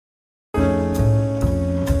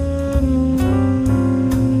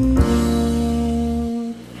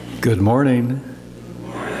Good morning.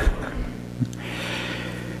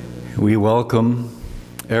 We welcome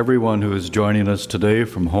everyone who is joining us today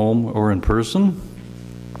from home or in person.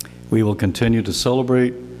 We will continue to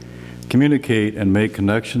celebrate, communicate, and make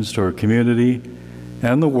connections to our community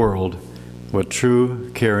and the world what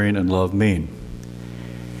true caring and love mean.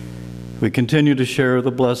 We continue to share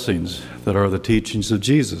the blessings that are the teachings of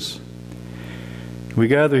Jesus. We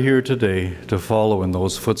gather here today to follow in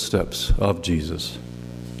those footsteps of Jesus.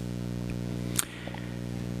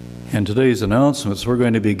 In today's announcements, we're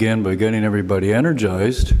going to begin by getting everybody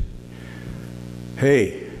energized.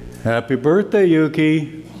 Hey, happy birthday,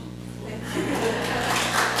 Yuki.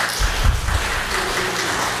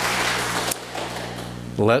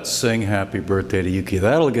 Let's sing happy birthday to Yuki.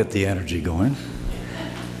 That'll get the energy going.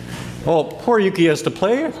 Oh, poor Yuki has to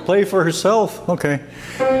play for herself. Okay.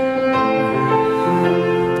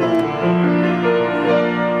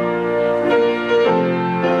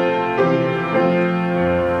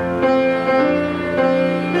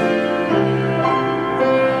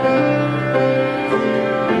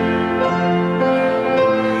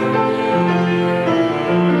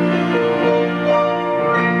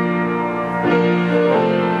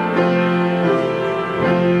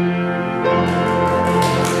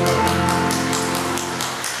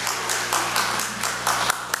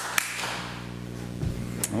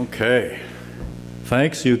 Okay.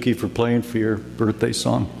 Thanks, Yuki, for playing for your birthday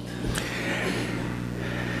song.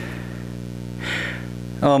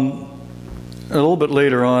 A little bit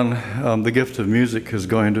later on, the gift of music is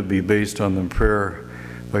going to be based on the prayer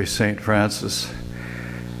by St. Francis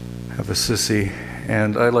of Assisi,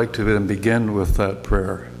 and I'd like to then begin with that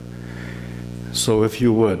prayer. So if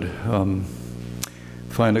you would,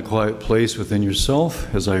 find a quiet place within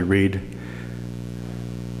yourself as I read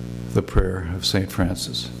the prayer of St.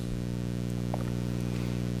 Francis.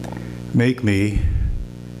 Make me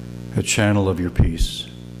a channel of your peace.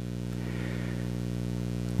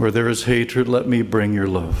 Where there is hatred, let me bring your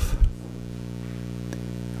love.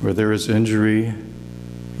 Where there is injury,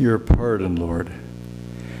 your pardon, Lord.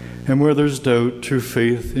 And where there's doubt, true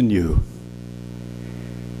faith in you.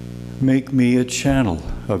 Make me a channel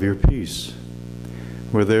of your peace.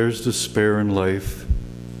 Where there's despair in life,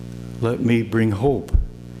 let me bring hope.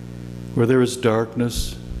 Where there is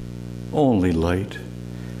darkness, only light.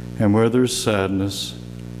 And where there's sadness,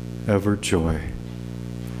 ever joy.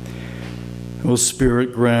 O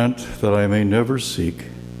Spirit, grant that I may never seek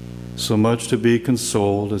so much to be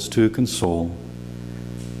consoled as to console,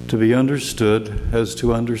 to be understood as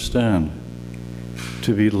to understand,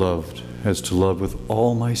 to be loved as to love with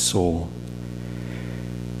all my soul.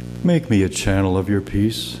 Make me a channel of your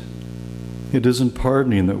peace. It is in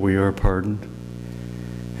pardoning that we are pardoned,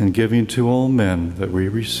 in giving to all men that we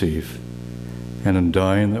receive, and in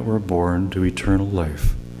dying that we're born to eternal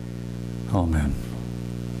life. Amen.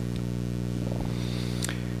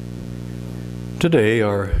 Today,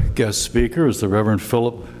 our guest speaker is the Reverend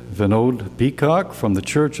Philip Vinod Peacock from the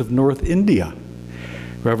Church of North India.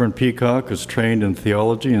 Reverend Peacock is trained in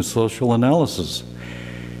theology and social analysis.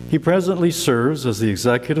 He presently serves as the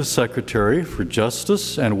Executive Secretary for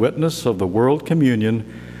Justice and Witness of the World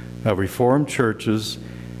Communion of Reformed Churches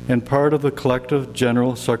and part of the Collective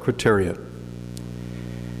General Secretariat.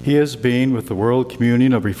 He has been with the World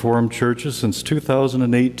Communion of Reformed Churches since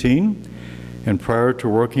 2018, and prior to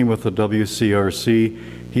working with the WCRC,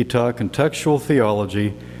 he taught contextual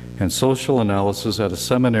theology and social analysis at a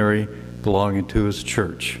seminary belonging to his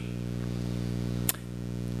church.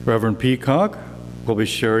 Reverend Peacock will be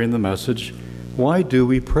sharing the message, Why Do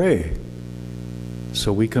We Pray?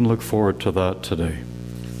 So we can look forward to that today.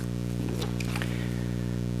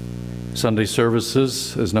 Sunday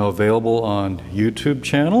Services is now available on YouTube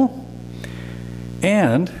channel.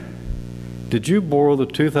 And did you borrow the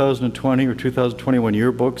 2020 or 2021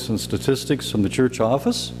 yearbooks and statistics from the church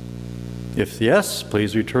office? If yes,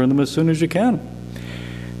 please return them as soon as you can.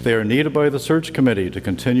 They are needed by the search committee to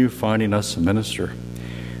continue finding us a minister.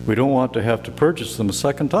 We don't want to have to purchase them a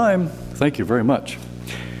second time. Thank you very much.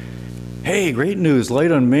 Hey, great news.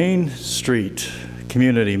 Light on Main Street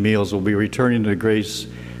community meals will be returning to Grace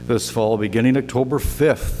this fall, beginning October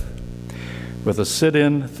 5th, with a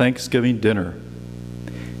sit-in Thanksgiving dinner.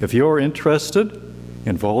 If you're interested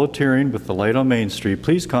in volunteering with the Light on Main Street,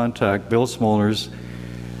 please contact Bill Smolners.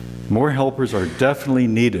 More helpers are definitely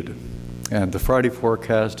needed, and the Friday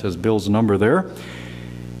forecast has Bill's number there.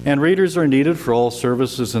 And readers are needed for all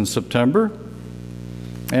services in September,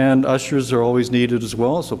 and ushers are always needed as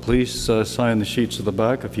well, so please sign the sheets at the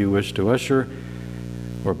back if you wish to usher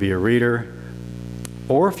or be a reader.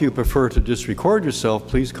 Or if you prefer to just record yourself,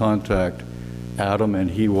 please contact Adam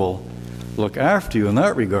and he will look after you in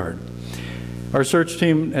that regard. Our search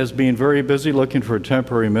team has been very busy looking for a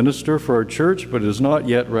temporary minister for our church, but is not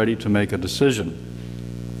yet ready to make a decision.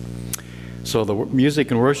 So the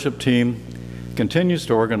music and worship team continues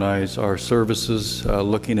to organize our services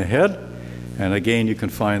looking ahead, and again, you can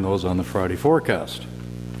find those on the Friday forecast.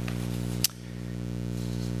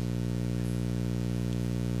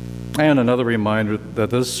 And another reminder that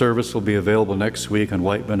this service will be available next week on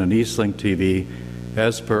Whiteman and Eastlink TV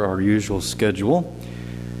as per our usual schedule.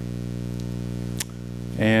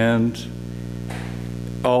 And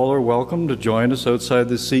all are welcome to join us outside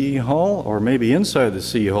the CE Hall or maybe inside the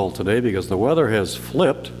CE Hall today, because the weather has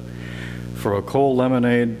flipped, for a cold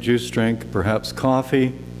lemonade, juice drink, perhaps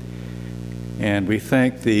coffee. And we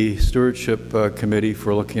thank the Stewardship Committee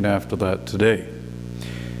for looking after that today.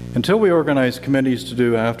 Until we organize committees to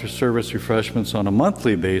do after-service refreshments on a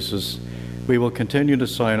monthly basis, we will continue to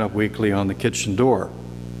sign up weekly on the kitchen door.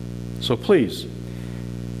 So please,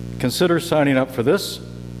 consider signing up for this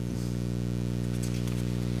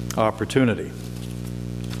opportunity.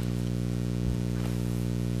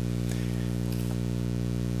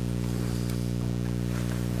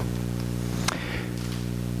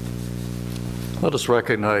 Let us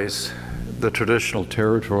recognize the traditional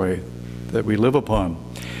territory that we live upon.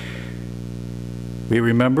 We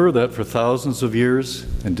remember that for thousands of years,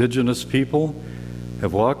 indigenous people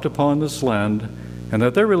have walked upon this land, and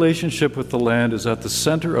that their relationship with the land is at the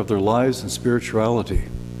center of their lives and spirituality.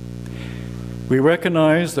 We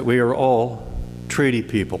recognize that we are all treaty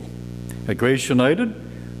people. At Grace United,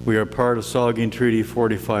 we are part of Saugeen Treaty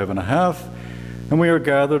 45.5, and we are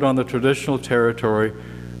gathered on the traditional territory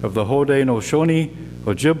of the Haudenosaunee,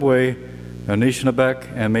 Ojibwe, Anishinaabe,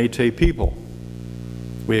 and Métis people.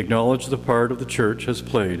 We acknowledge the part of the church has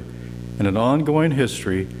played in an ongoing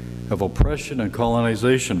history of oppression and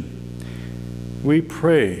colonization. We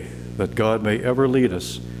pray that God may ever lead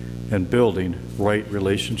us in building right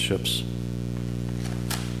relationships.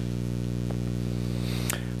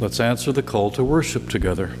 Let's answer the call to worship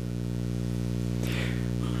together.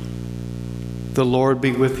 The Lord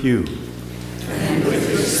be with you. And with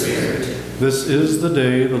your spirit. This is the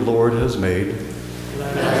day the Lord has made.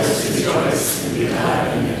 Let us rejoice and be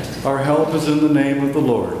glad in it. Our help is in the name of the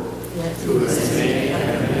Lord, Who has made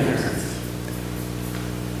heaven and earth.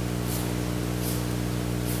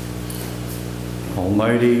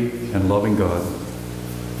 Almighty and loving God,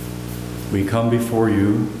 we come before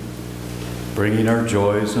you, bringing our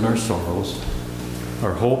joys and our sorrows,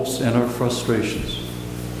 our hopes and our frustrations.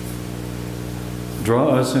 Draw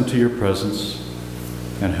us into your presence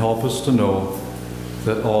and help us to know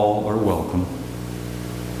that all are welcome.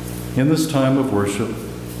 In this time of worship,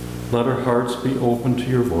 let our hearts be open to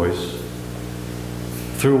your voice,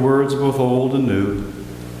 through words both old and new,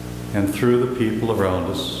 and through the people around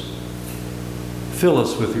us. Fill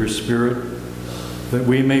us with your Spirit, that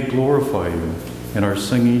we may glorify you in our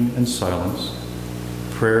singing and silence,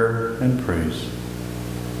 prayer and praise.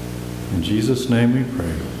 In Jesus' name we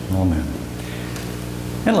pray. Amen.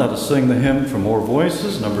 And let us sing the hymn for more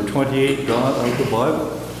voices, number 28, God of the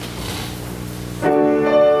Bible.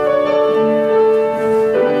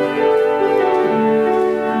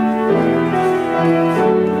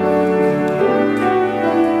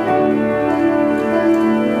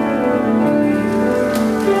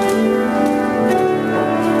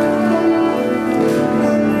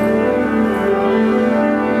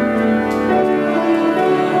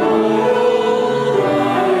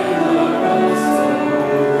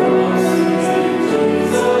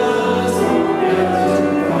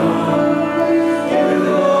 Jesus,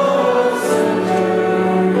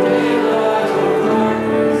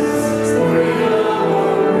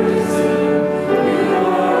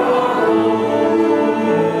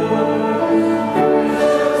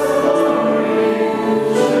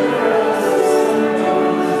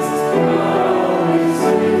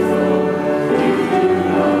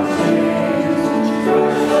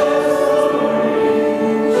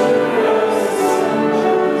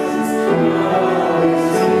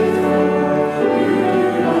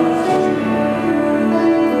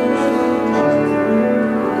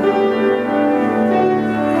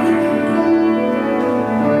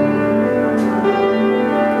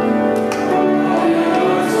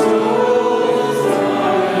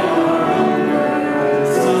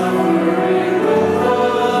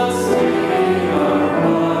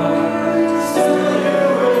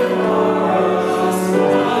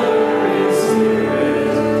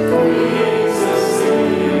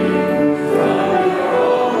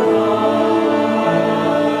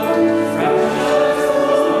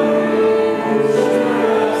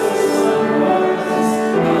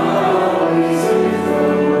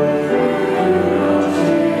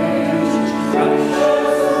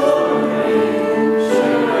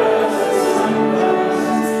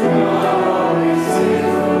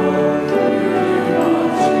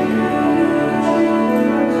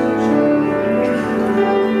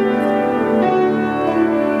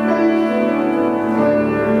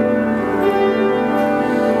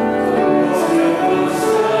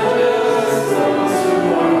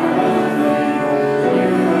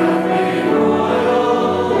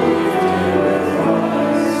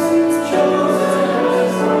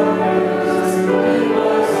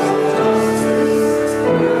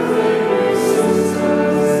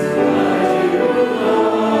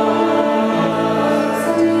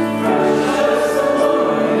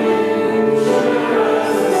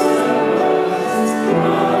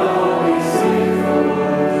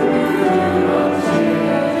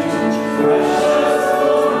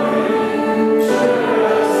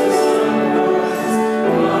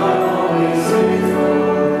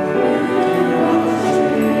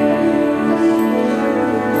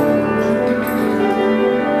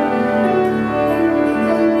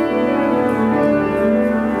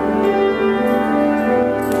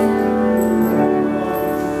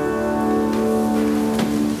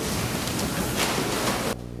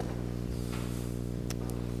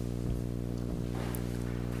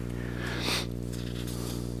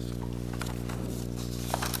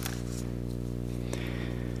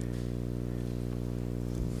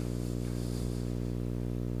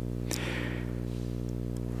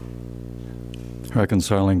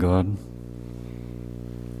 Reconciling God,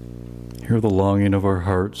 hear the longing of our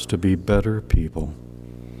hearts to be better people.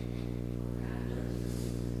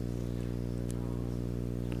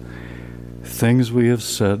 Things we have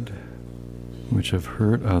said which have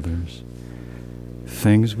hurt others,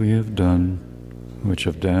 things we have done which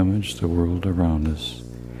have damaged the world around us,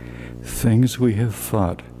 things we have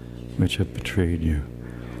thought which have betrayed you.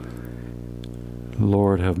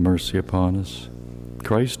 Lord, have mercy upon us.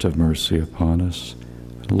 Christ, have mercy upon us.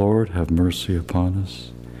 Lord, have mercy upon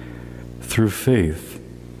us. Through faith,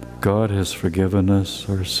 God has forgiven us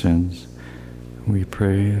our sins. We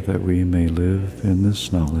pray that we may live in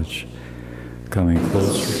this knowledge, coming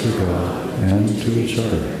closer to God and to each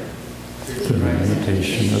other, through the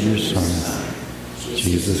imitation of your Son,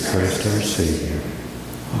 Jesus Christ our Savior.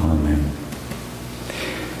 Amen.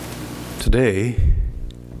 Today,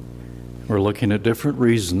 we're looking at different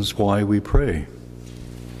reasons why we pray,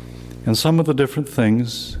 and some of the different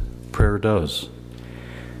things prayer does.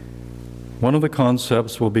 One of the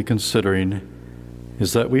concepts we'll be considering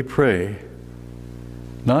is that we pray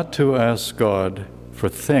not to ask God for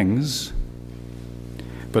things,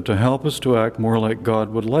 but to help us to act more like God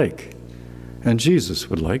would like and Jesus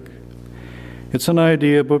would like. It's an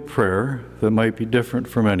idea about prayer that might be different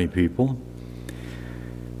for many people,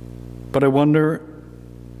 but I wonder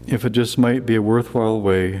if it just might be a worthwhile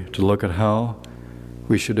way to look at how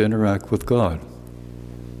we should interact with God.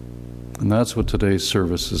 And that's what today's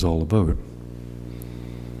service is all about.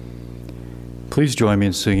 Please join me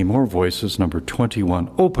in singing More Voices, number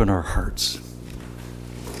 21, Open Our Hearts.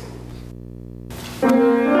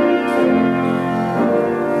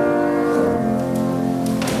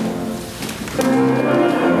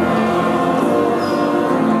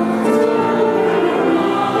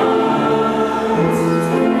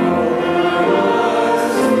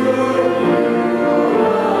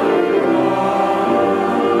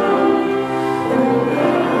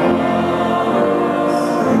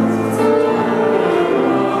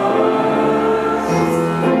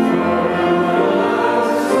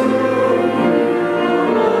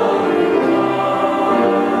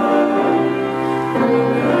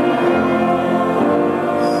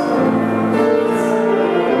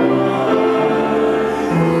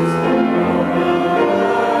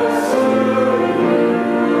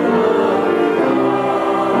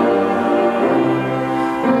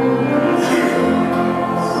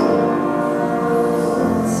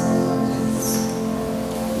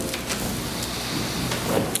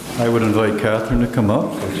 I would invite Catherine to come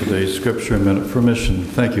up for today's Scripture Minute for Mission.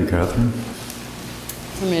 Thank you, Catherine.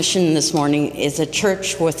 Our mission this morning is a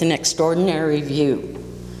church with an extraordinary view.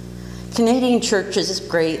 Canadian churches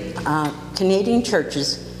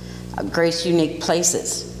grace unique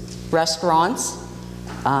places, restaurants,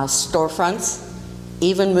 storefronts,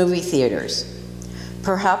 even movie theaters.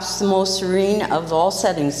 Perhaps the most serene of all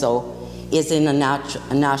settings, though, is in a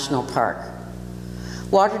national park.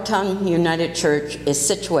 Waterton United Church is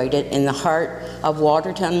situated in the heart of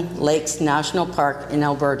Waterton Lakes National Park in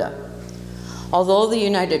Alberta. Although the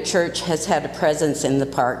United Church has had a presence in the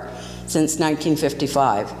park since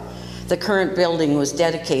 1955, the current building was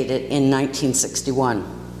dedicated in 1961.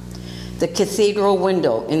 The cathedral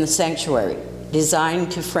window in the sanctuary,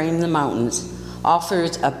 designed to frame the mountains,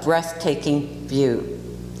 offers a breathtaking view.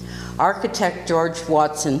 Architect George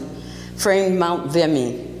Watson framed Mount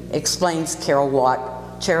Vimy, explains Carol Watt,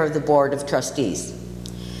 Chair of the Board of Trustees.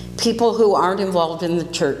 People who aren't involved in the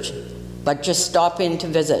church, but just stop in to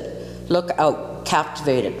visit, look out,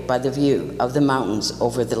 captivated by the view of the mountains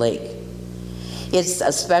over the lake. It's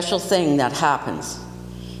a special thing that happens.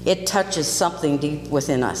 It touches something deep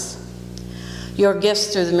within us. Your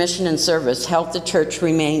gifts through the mission and service help the church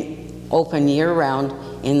remain open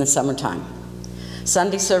year-round in the summertime.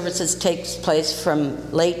 Sunday services takes place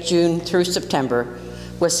from late June through September,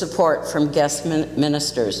 with support from guest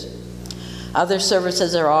ministers. Other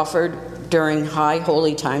services are offered during high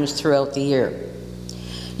holy times throughout the year.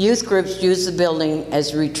 Youth groups use the building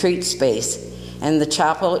as retreat space, and the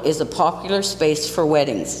chapel is a popular space for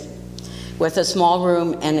weddings, with a small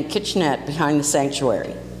room and a kitchenette behind the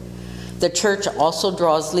sanctuary. The church also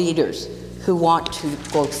draws leaders who want to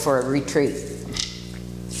go for a retreat.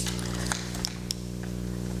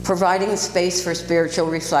 Providing space for spiritual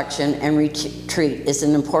reflection and retreat is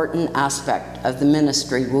an important aspect of the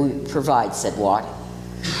ministry we provide, said Watt.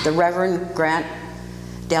 The Reverend Grant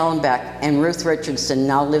Dellenbeck and Ruth Richardson,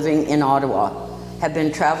 now living in Ottawa, have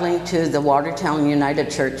been traveling to the Watertown United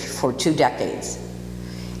Church for 2 decades,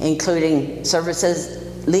 including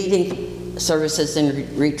leading services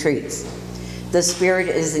and retreats. The Spirit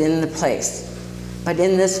is in the place, but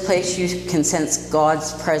in this place you can sense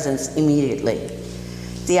God's presence immediately.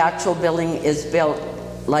 The actual building is built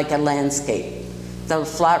like a landscape. The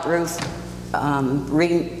flat roof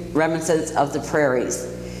reminiscence of the prairies,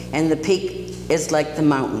 and the peak is like the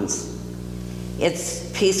mountains. It's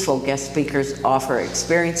peaceful. Guest speakers offer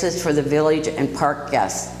experiences for the village and park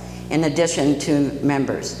guests, in addition to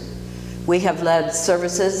members. We have led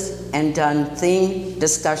services and done theme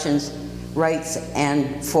discussions, rights,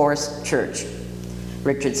 and Forest Church,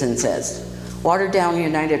 Richardson says. Waterdown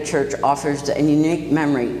United Church offers a unique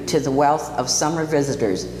memory to the wealth of summer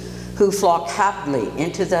visitors who flock happily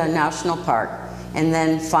into the national park and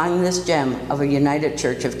then find this gem of a United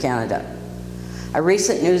Church of Canada. A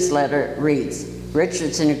recent newsletter reads,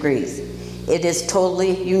 Richardson agrees, it is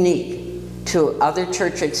totally unique to other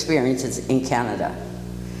church experiences in Canada.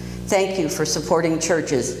 Thank you for supporting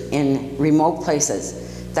churches in remote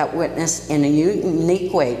places that witness in a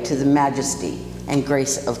unique way to the majesty and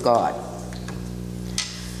grace of God.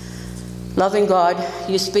 Loving God,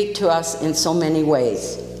 you speak to us in so many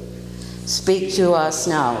ways. Speak to us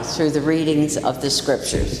now through the readings of the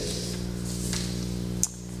scriptures.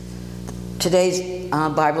 Today's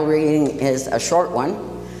Bible reading is a short one,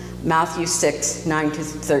 Matthew 6, 9 to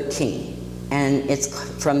 13, and it's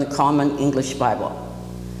from the Common English Bible.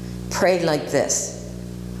 Pray like this: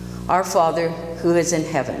 Our Father who is in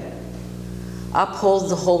heaven, uphold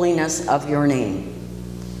the holiness of your name.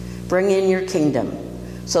 Bring in your kingdom,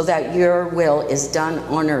 so that your will is done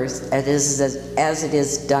on earth as it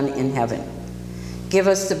is done in heaven. Give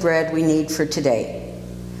us the bread we need for today.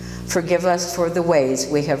 Forgive us for the ways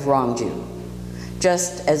we have wronged you,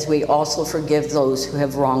 just as we also forgive those who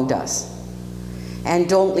have wronged us. And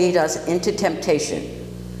don't lead us into temptation,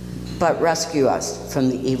 but rescue us from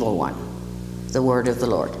the evil one. The word of the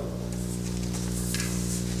Lord.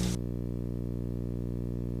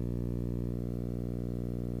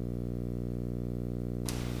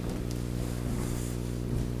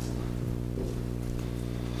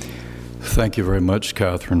 Thank you very much,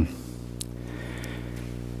 Catherine.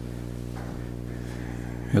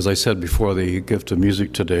 As I said before, the gift of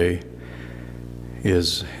music today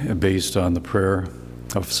is based on the prayer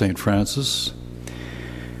of St. Francis.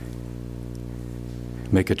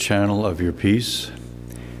 Make a channel of your peace.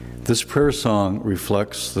 This prayer song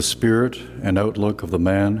reflects the spirit and outlook of the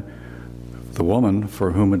man, the woman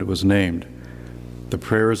for whom it was named. The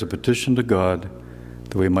prayer is a petition to God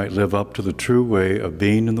that we might live up to the true way of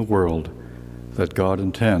being in the world that God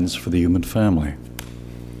intends for the human family.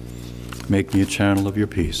 Make me a channel of your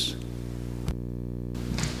peace.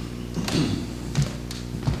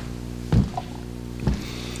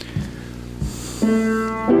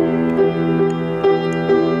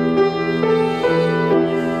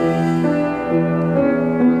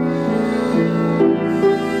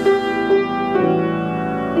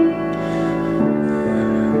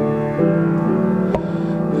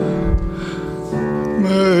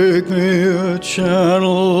 Make me a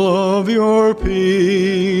channel of your peace.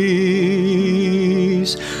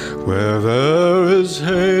 Where there is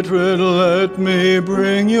hatred, let me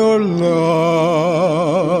bring your love.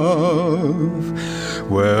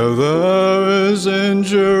 Where there is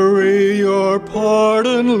injury, your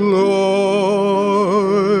pardon, Lord.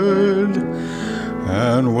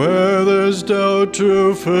 And where there's doubt,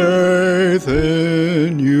 true faith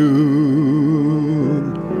in you.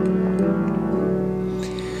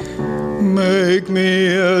 Make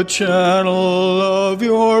me a channel of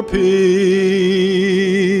your peace.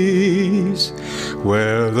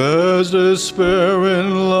 Where there's despair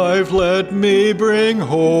in life, let me bring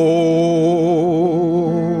hope.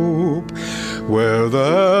 Where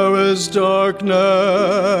there is darkness,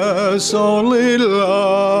 only light.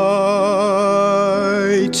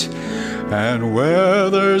 And where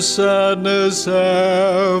there's sadness,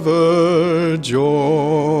 ever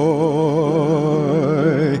joy.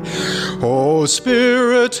 O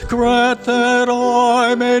Spirit, grant that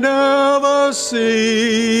I may never seek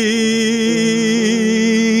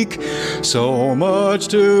so much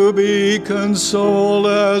to be consoled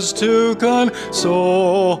as to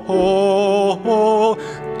console,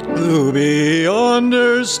 to be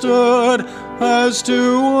understood as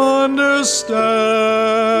to understand,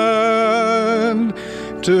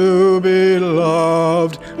 to be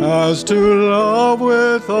loved as to love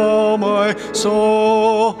with all my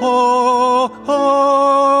soul.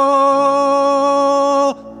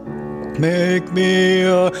 Make me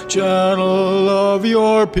a channel of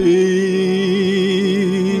your peace.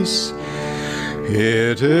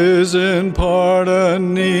 It is in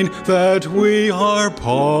pardoning that we are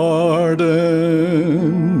pardoned,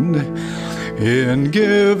 in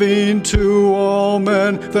giving to all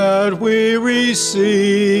men that we receive,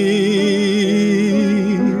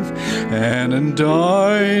 and in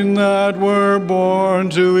dying that we're born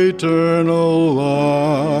to eternal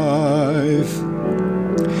life.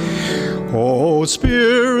 O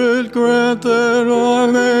Spirit, grant that I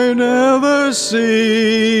may never seek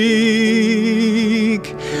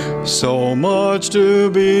so much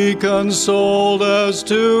to be consoled as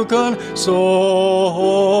to console,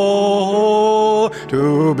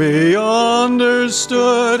 to be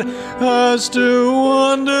understood as to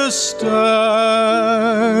understand,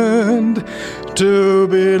 to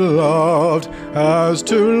be loved as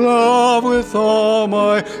to love with all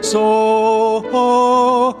my soul.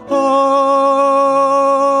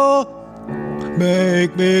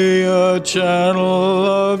 Make me a channel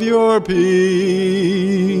of your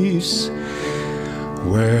peace.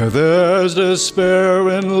 Where there's despair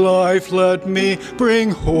in life, let me bring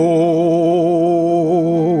hope.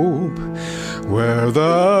 Where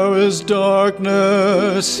there is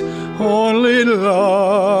darkness, only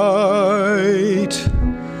light.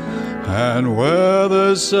 And where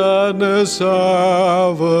there's sadness,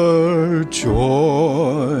 ever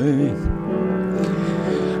joy.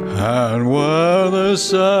 And where there's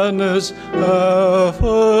sadness,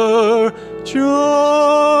 ever joy.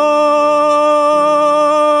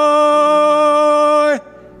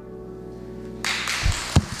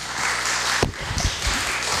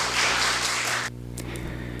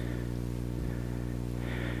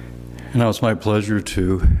 And now it's my pleasure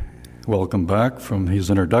to welcome back from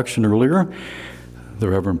his introduction earlier, the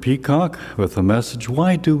Reverend Peacock with a message,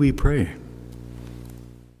 Why Do We Pray?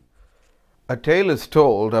 A tale is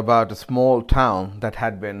told about a small town that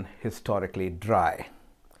had been historically dry,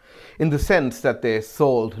 in the sense that they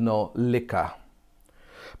sold no liquor.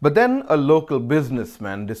 But then a local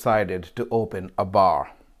businessman decided to open a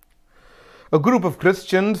bar. A group of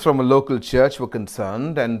Christians from a local church were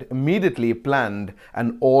concerned and immediately planned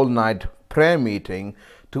an all-night prayer meeting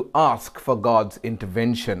to ask for God's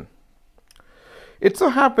intervention. It so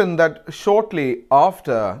happened that shortly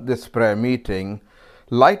after this prayer meeting,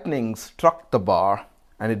 lightning struck the bar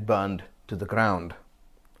and it burned to the ground.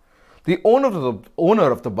 The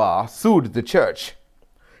owner of the bar sued the church,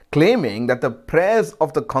 claiming that the prayers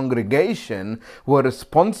of the congregation were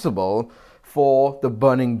responsible for the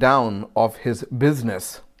burning down of his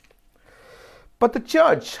business. But the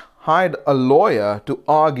church hired a lawyer to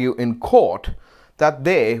argue in court that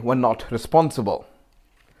they were not responsible.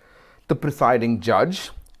 The presiding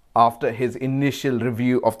judge, after his initial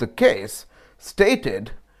review of the case,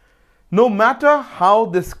 stated, no matter how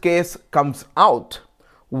this case comes out,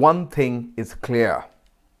 one thing is clear.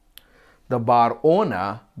 The bar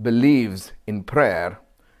owner believes in prayer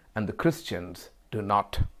and the Christians do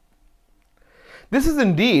not. This is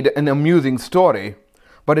indeed an amusing story,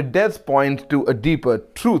 but it does point to a deeper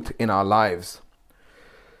truth in our lives.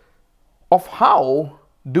 Of how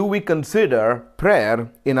do we consider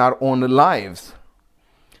prayer in our own lives?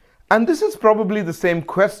 And this is probably the same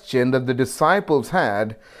question that the disciples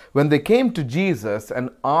had when they came to Jesus and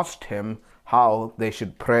asked him how they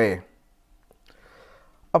should pray.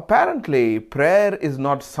 Apparently, prayer is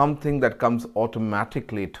not something that comes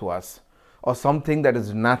automatically to us or something that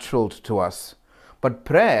is natural to us, but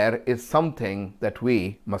prayer is something that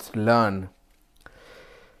we must learn.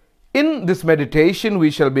 In this meditation,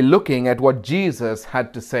 we shall be looking at what Jesus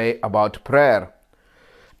had to say about prayer.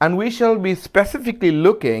 And we shall be specifically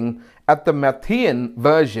looking at the Matthean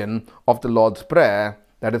version of the Lord's Prayer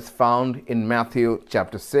that is found in Matthew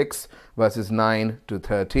chapter 6, verses 9 to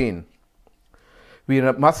 13. We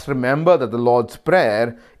must remember that the Lord's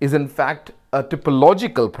Prayer is in fact a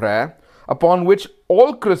typological prayer upon which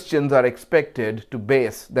all Christians are expected to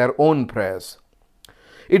base their own prayers.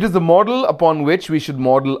 It is the model upon which we should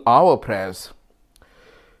model our prayers.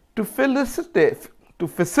 To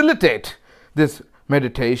facilitate this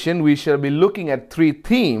meditation, we shall be looking at three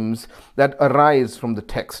themes that arise from the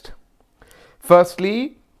text.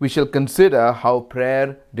 Firstly, we shall consider how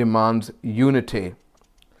prayer demands unity.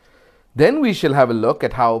 Then we shall have a look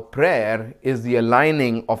at how prayer is the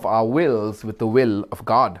aligning of our wills with the will of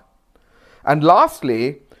God. And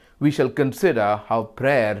lastly, we shall consider how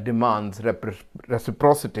prayer demands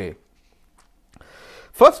reciprocity.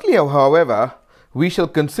 Firstly, however, we shall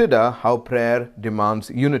consider how prayer demands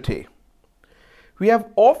unity. We have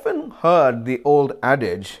often heard the old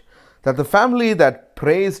adage that the family that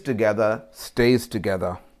prays together stays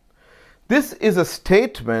together. This is a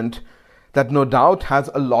statement that no doubt has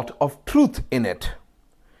a lot of truth in it.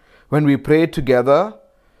 When we pray together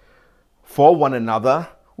for one another,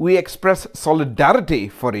 we express solidarity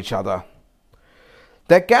for each other.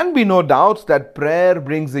 There can be no doubt that prayer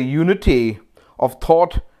brings a unity of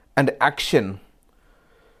thought and action.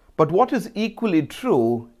 But what is equally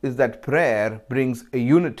true is that prayer brings a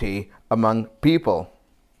unity among people.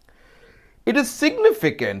 It is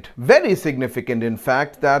significant, very significant in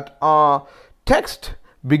fact, that our text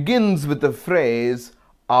begins with the phrase,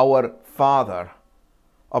 our Father,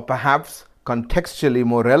 or perhaps contextually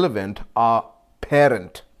more relevant, our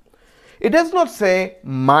parent. It does not say,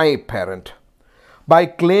 my parent. By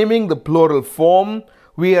claiming the plural form,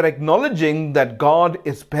 we are acknowledging that God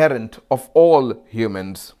is parent of all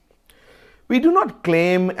humans. We do not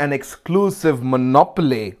claim an exclusive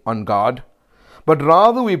monopoly on God, but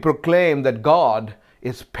rather we proclaim that God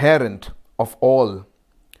is parent of all.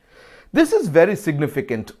 This is very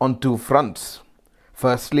significant on two fronts.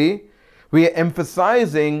 Firstly, we are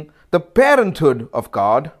emphasizing the parenthood of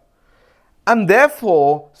God, and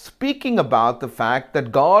therefore speaking about the fact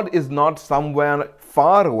that God is not somewhere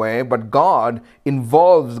far away, but God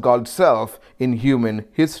involves God's self in human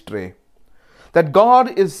history. That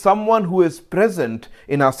God is someone who is present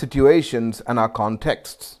in our situations and our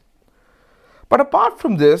contexts. But apart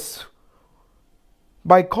from this,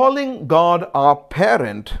 by calling God our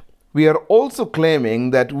parent, we are also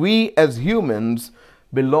claiming that we as humans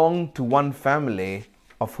belong to one family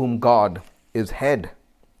of whom God is head.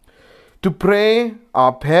 To pray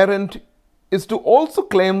our parent is to also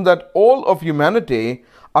claim that all of humanity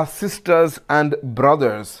are sisters and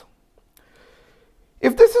brothers.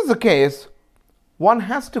 If this is the case, one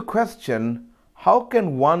has to question, how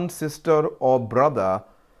can one sister or brother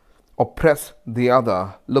oppress the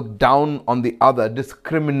other, look down on the other,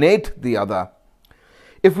 discriminate the other?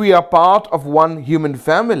 If we are part of one human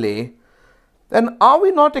family, then are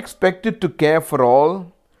we not expected to care for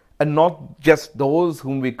all and not just those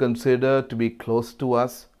whom we consider to be close to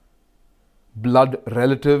us, blood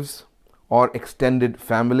relatives or extended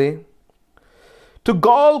family? To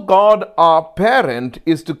call God our parent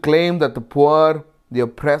is to claim that the poor, the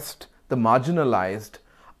oppressed, the marginalized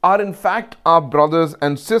are in fact our brothers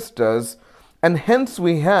and sisters, and hence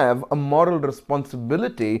we have a moral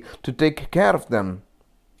responsibility to take care of them.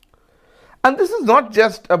 And this is not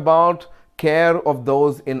just about care of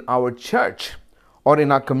those in our church or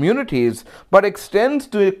in our communities, but extends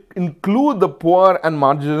to include the poor and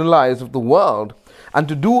marginalized of the world, and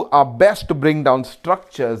to do our best to bring down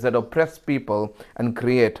structures that oppress people and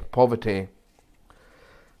create poverty.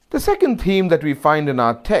 The second theme that we find in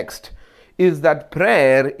our text is that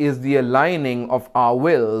prayer is the aligning of our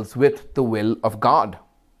wills with the will of God.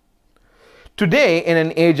 Today, in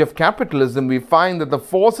an age of capitalism, we find that the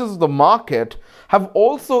forces of the market have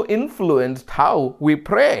also influenced how we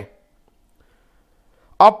pray.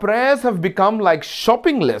 Our prayers have become like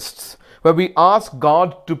shopping lists where we ask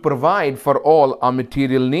God to provide for all our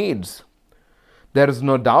material needs. There is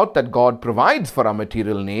no doubt that God provides for our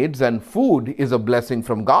material needs, and food is a blessing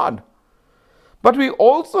from God. But we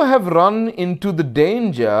also have run into the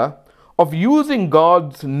danger of using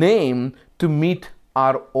God's name to meet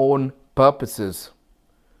our own purposes.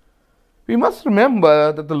 We must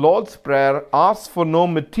remember that the Lord's Prayer asks for no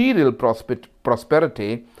material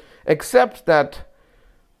prosperity except that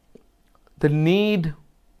the need,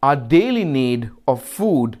 our daily need of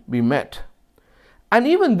food be met. And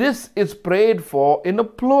even this is prayed for in a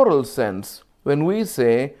plural sense when we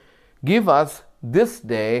say, give us this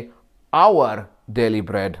day our daily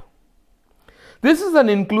bread. This is an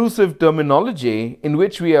inclusive terminology in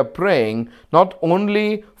which we are praying not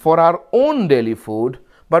only for our own daily food,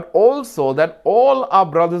 but also that all our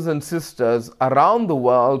brothers and sisters around the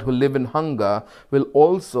world who live in hunger will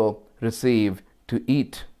also receive to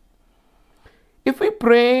eat. If we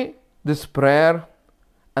pray this prayer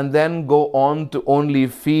and then go on to only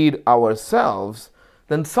feed ourselves,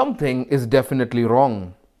 then something is definitely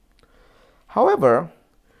wrong. However,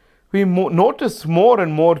 we notice more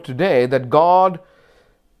and more today that God's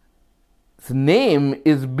name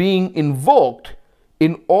is being invoked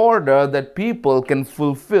in order that people can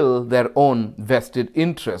fulfill their own vested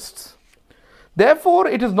interests. Therefore,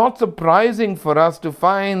 it is not surprising for us to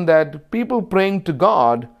find that people praying to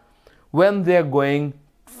God when they are going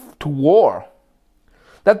to war.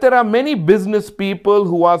 That there are many business people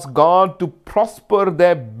who ask God to prosper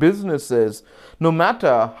their businesses, no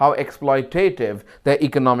matter how exploitative their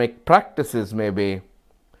economic practices may be.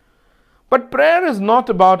 But prayer is not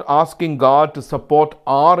about asking God to support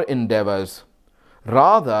our endeavors.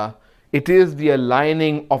 Rather, it is the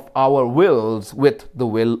aligning of our wills with the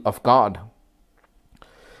will of God.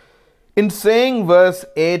 In saying verse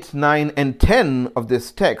 8, 9, and 10 of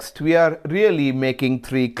this text, we are really making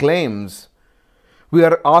three claims. We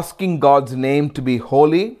are asking God's name to be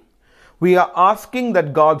holy, we are asking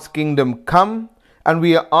that God's kingdom come, and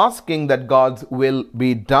we are asking that God's will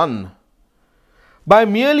be done. By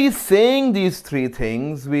merely saying these three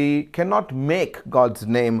things, we cannot make God's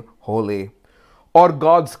name holy, or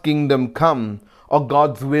God's kingdom come, or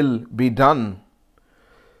God's will be done.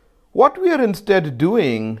 What we are instead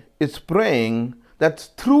doing is praying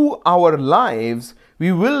that through our lives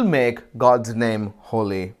we will make God's name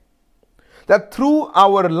holy. That through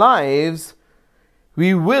our lives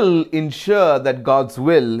we will ensure that God's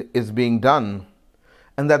will is being done.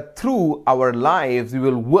 And that through our lives we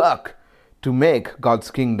will work to make God's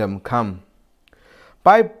kingdom come.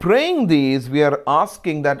 By praying these, we are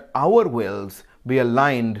asking that our wills be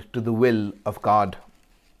aligned to the will of God.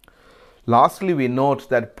 Lastly, we note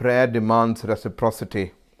that prayer demands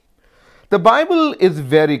reciprocity. The Bible is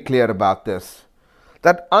very clear about this,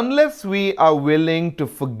 that unless we are willing to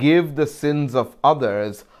forgive the sins of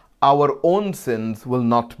others, our own sins will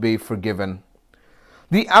not be forgiven.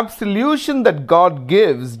 The absolution that God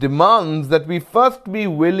gives demands that we first be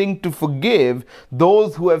willing to forgive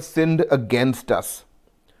those who have sinned against us.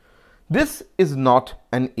 This is not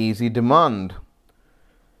an easy demand.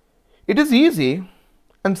 It is easy,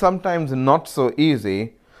 and sometimes not so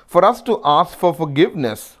easy, for us to ask for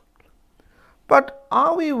forgiveness. But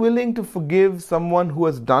are we willing to forgive someone who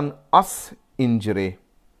has done us injury?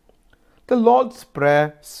 The Lord's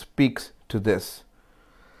Prayer speaks to this,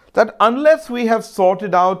 that unless we have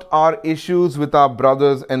sorted out our issues with our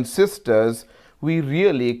brothers and sisters, we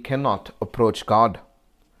really cannot approach God.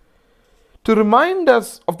 To remind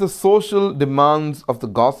us of the social demands of the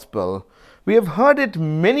gospel, we have heard it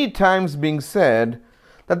many times being said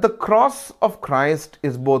that the cross of Christ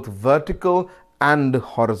is both vertical and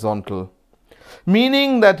horizontal,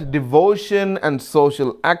 meaning that devotion and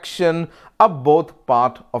social action are both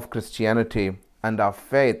part of Christianity and our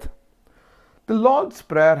faith. The Lord's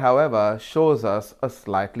Prayer, however, shows us a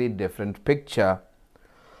slightly different picture.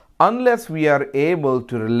 Unless we are able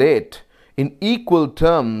to relate in equal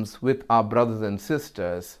terms with our brothers and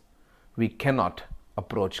sisters, we cannot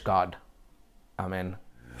approach God. Amen.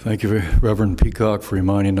 Thank you, Reverend Peacock, for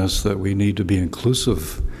reminding us that we need to be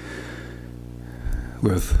inclusive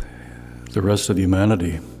with the rest of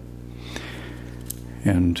humanity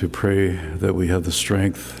and to pray that we have the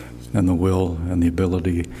strength and the will and the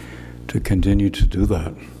ability to continue to do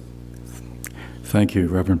that. Thank you,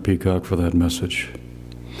 Reverend Peacock, for that message.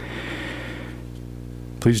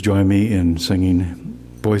 Please join me in singing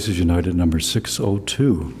Voices United number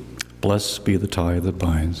 602, Blessed Be the Tie That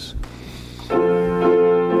Binds.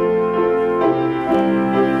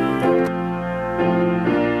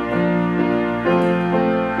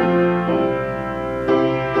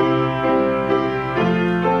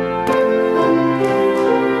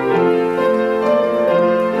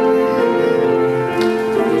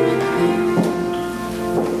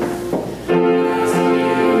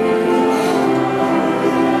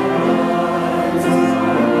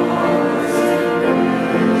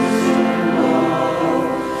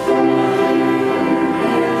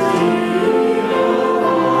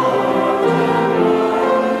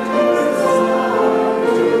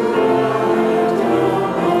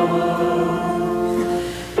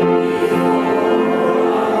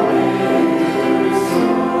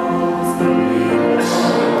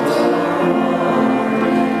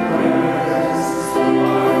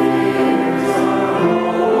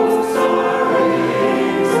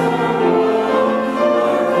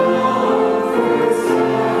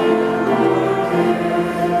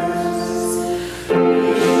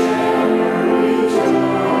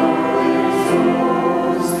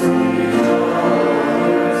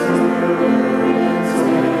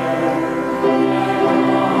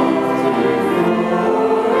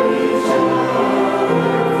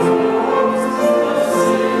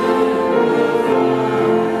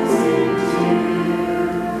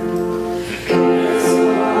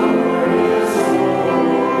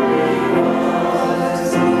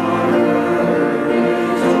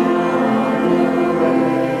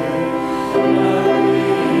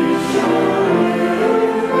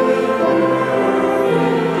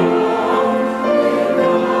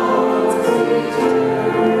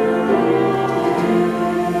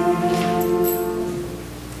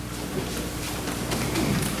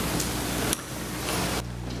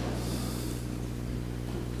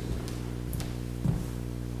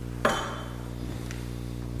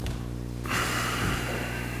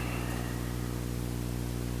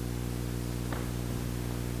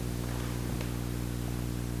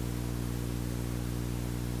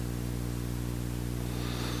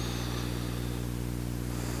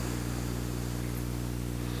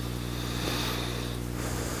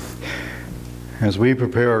 As we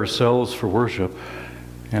prepare ourselves for worship,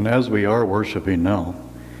 and as we are worshiping now,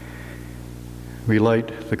 we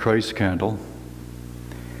light the Christ candle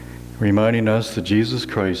reminding us that Jesus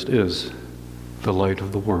Christ is the light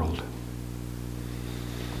of the world.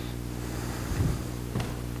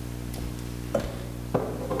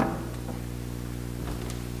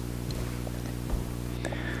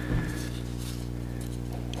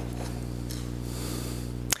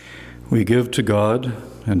 We give to God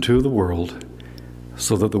and to the world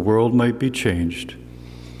so that the world might be changed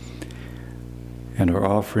and our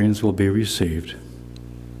offerings will be received.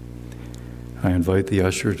 I invite the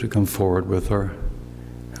usher to come forward with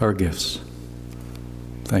our gifts.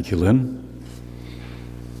 Thank you, Lynn.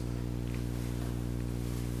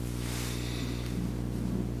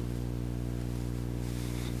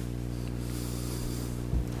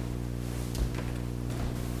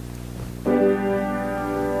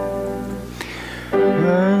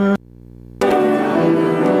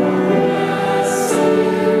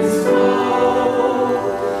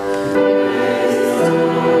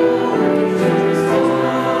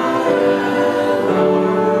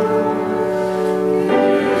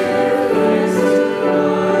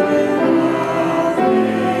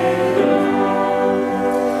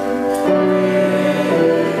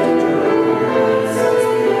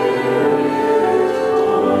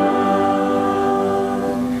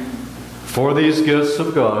 For these gifts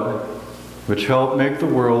of God, which help make the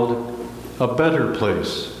world a better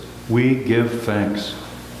place, we give thanks.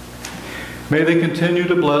 May they continue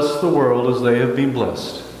to bless the world as they have been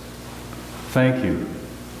blessed. Thank you,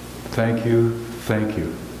 thank you, thank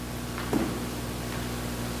you.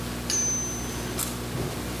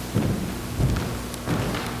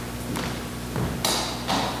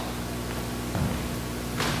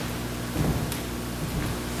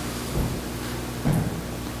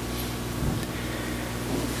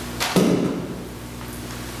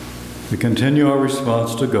 We continue our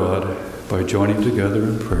response to God by joining together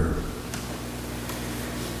in prayer.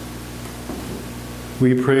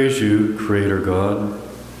 We praise you, Creator God,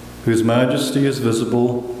 whose majesty is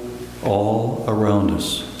visible all around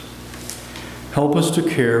us. Help us to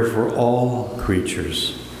care for all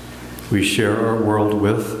creatures we share our world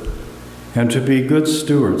with and to be good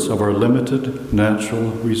stewards of our limited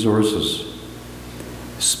natural resources.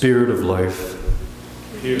 Spirit of life,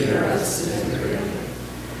 Hear us and pray.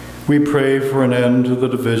 we pray for an end to the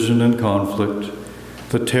division and conflict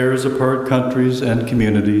that tears apart countries and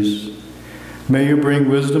communities. May you bring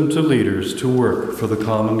wisdom to leaders to work for the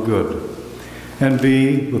common good and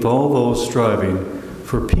be with all those striving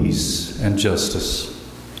for peace and justice.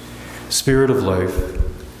 Spirit of life,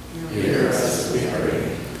 Hear us, we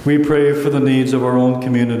pray. we pray for the needs of our own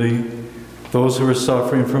community, those who are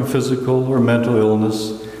suffering from physical or mental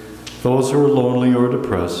illness, those who are lonely or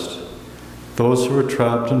depressed, those who are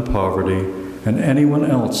trapped in poverty, and anyone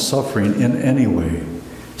else suffering in any way.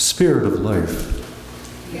 Spirit of life,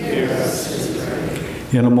 Hear us, we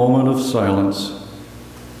pray. in a moment of silence,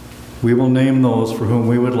 we will name those for whom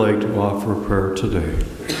we would like to offer a prayer today.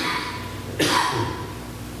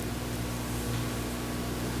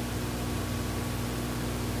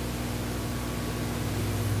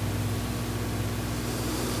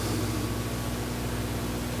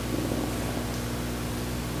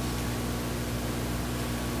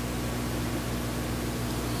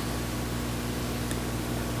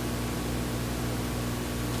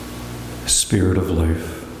 Spirit of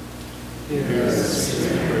life, Hear us, we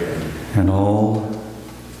pray. and all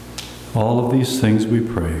of these things we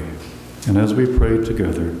pray. And as we pray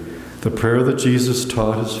together, the prayer that Jesus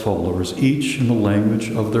taught his followers, each in the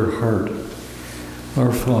language of their heart.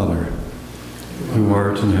 Our Father, who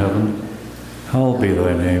art in heaven, hallowed be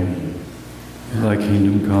thy name. Thy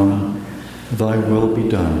kingdom come, thy will be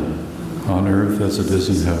done, on earth as it is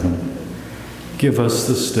in heaven. Give us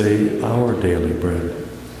this day our daily bread,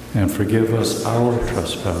 and forgive us our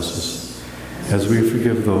trespasses, as we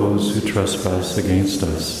forgive those who trespass against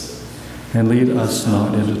us. And lead us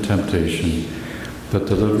not into temptation, but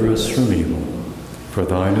deliver us from evil. For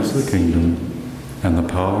thine is the kingdom, and the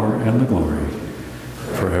power, and the glory,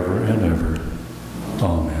 forever and ever.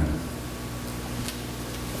 Amen.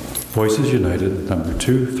 Voices united, number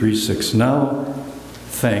 236. Now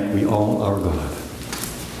thank we all our God.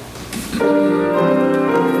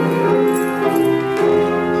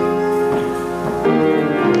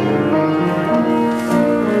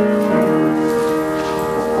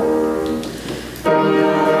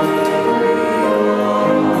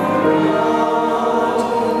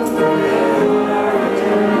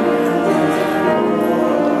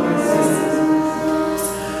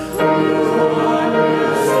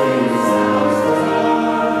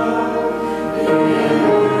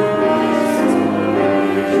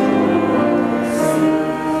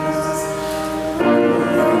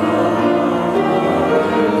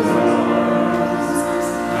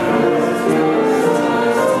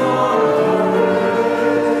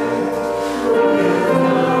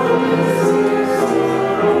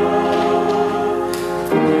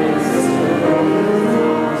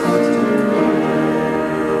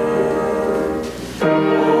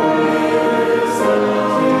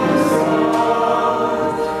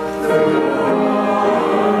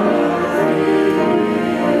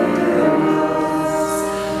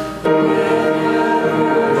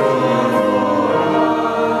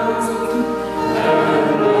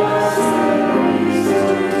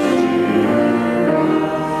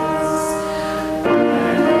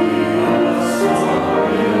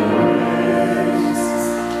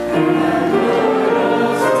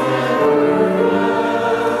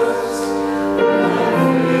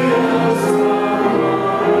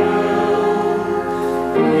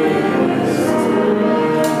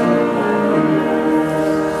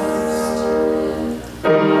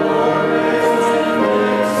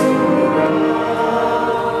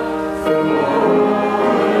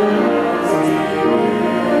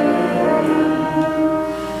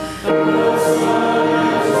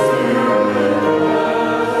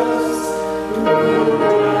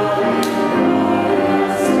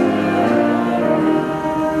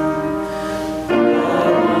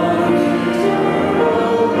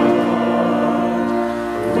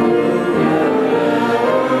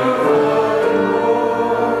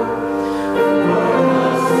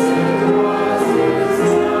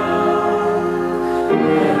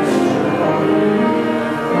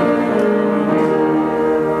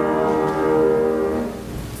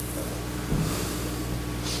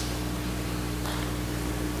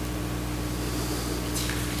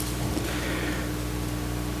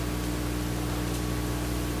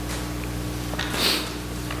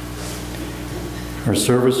 Our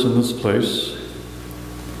service in this place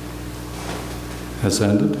has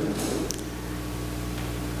ended,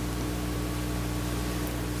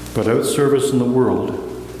 but our service in the world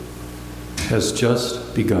has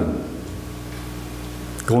just begun.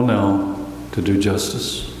 Go now to do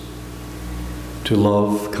justice, to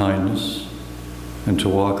love kindness, and to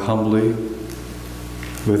walk humbly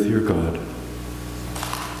with your God.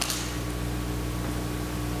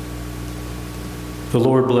 The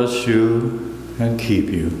Lord bless you and keep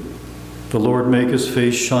you. The Lord make his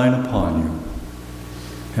face shine upon you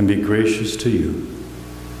and be gracious to you.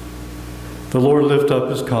 The Lord lift up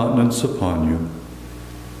his countenance upon you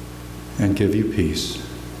and give you peace.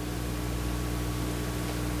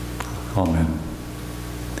 Amen.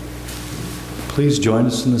 Please join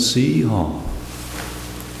us in the CE Hall.